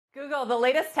Google, the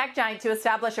latest tech giant to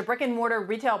establish a brick-and-mortar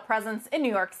retail presence in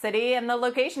New York City, and the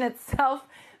location itself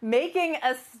making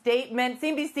a statement.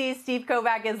 CNBC's Steve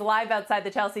Kovac is live outside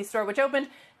the Chelsea store, which opened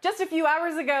just a few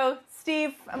hours ago.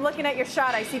 Steve, I'm looking at your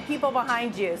shot. I see people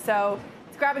behind you, so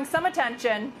it's grabbing some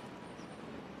attention.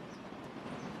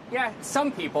 Yeah,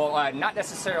 some people, not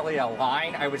necessarily a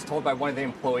line. I was told by one of the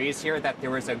employees here that there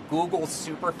was a Google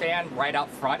superfan right out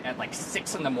front at like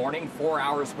 6 in the morning, 4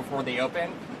 hours before they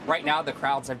open. Right now, the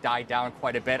crowds have died down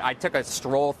quite a bit. I took a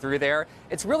stroll through there.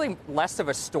 It's really less of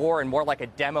a store and more like a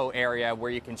demo area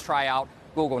where you can try out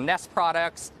Google Nest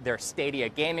products, their Stadia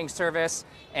gaming service,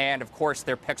 and of course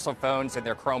their Pixel phones and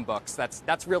their Chromebooks.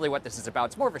 That's really what this is about.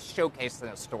 It's more of a showcase than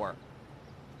a store.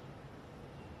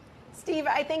 Steve,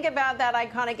 I think about that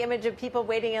iconic image of people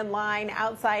waiting in line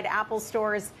outside Apple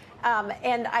stores.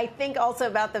 And I think also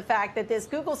about the fact that this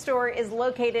Google store is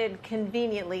located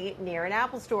conveniently near an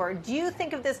Apple store. Do you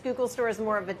think of this Google store as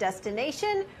more of a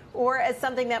destination or as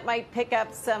something that might pick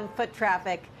up some foot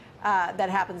traffic that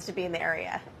happens to be in the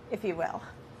area, if you will?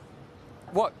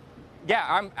 Well, yeah,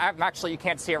 I'm actually, you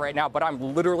can't see it right now, but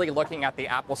I'm literally looking at the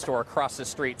Apple store across the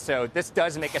street. So this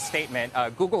does make a statement.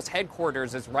 Google's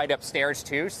headquarters is right upstairs,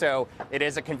 too. So it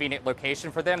is a convenient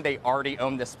location for them. They already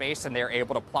own the space and they're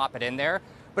able to plop it in there.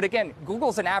 But again,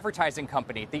 Google's an advertising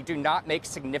company. They do not make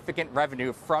significant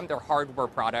revenue from their hardware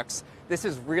products. This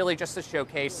is really just a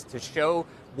showcase to show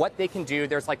what they can do.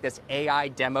 There's like this AI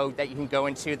demo that you can go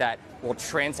into that will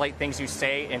translate things you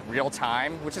say in real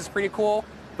time, which is pretty cool.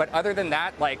 But other than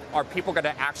that, like, are people going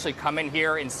to actually come in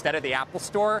here instead of the Apple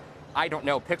store? I don't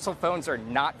know. Pixel phones are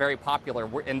not very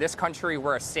popular. In this country,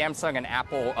 we're a Samsung and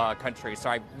Apple country, so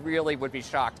I really would be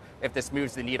shocked if this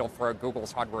moves the needle for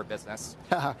Google's hardware business.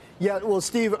 Yeah, well,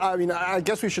 Steve, I mean, I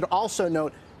guess we should also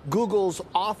note Google's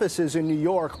offices in New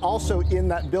York, also in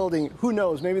that building. Who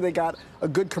knows? Maybe they got a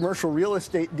good commercial real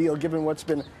estate deal, given what's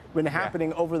been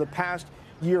happening over the past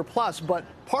year plus. But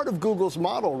part of Google's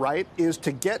model, right, is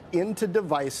to get into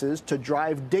devices to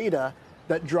drive data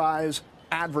that drives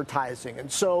advertising.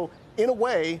 And so, in a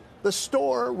way, the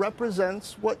store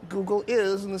represents what Google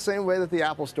is in the same way that the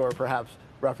Apple store perhaps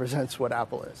represents what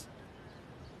Apple is.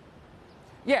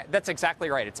 Yeah, that's exactly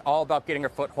right. It's all about getting a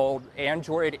foothold.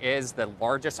 Android is the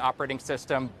largest operating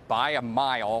system by a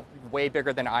mile, way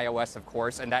bigger than iOS, of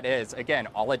course. And that is, again,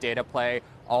 all a data play,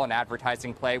 all an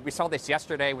advertising play. We saw this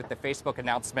yesterday with the Facebook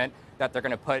announcement that they're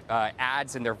going to put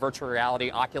ads in their virtual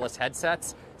reality Oculus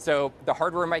headsets. So the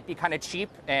hardware might be kind of cheap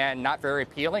and not very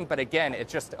appealing. But again,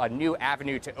 it's just a new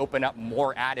avenue to open up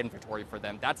more ad inventory for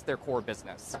them. That's their core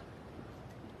business.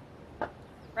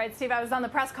 Right, Steve, I was on the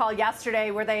press call yesterday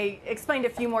where they explained a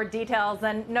few more details,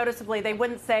 and noticeably they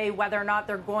wouldn't say whether or not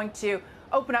they're going to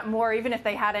open up more, even if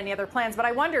they had any other plans. But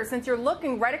I wonder, since you're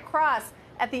looking right across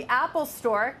at the Apple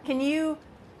store, can you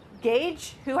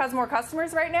gauge who has more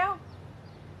customers right now?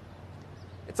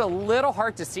 It's a little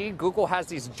hard to see. Google has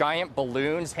these giant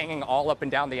balloons hanging all up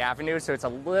and down the avenue, so it's a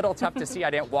little tough to see. I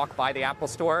didn't walk by the Apple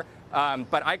store.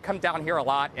 But I come down here a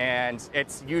lot, and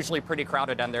it's usually pretty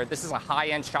crowded down there. This is a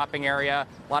high-end shopping area,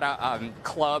 a lot of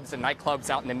clubs and nightclubs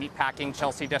out in the meatpacking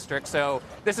Chelsea district. So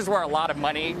this is where a lot of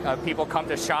money people come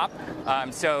to shop.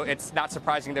 So it's not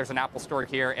surprising there's an Apple store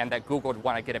here and that Google would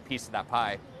want to get a piece of that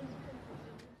pie.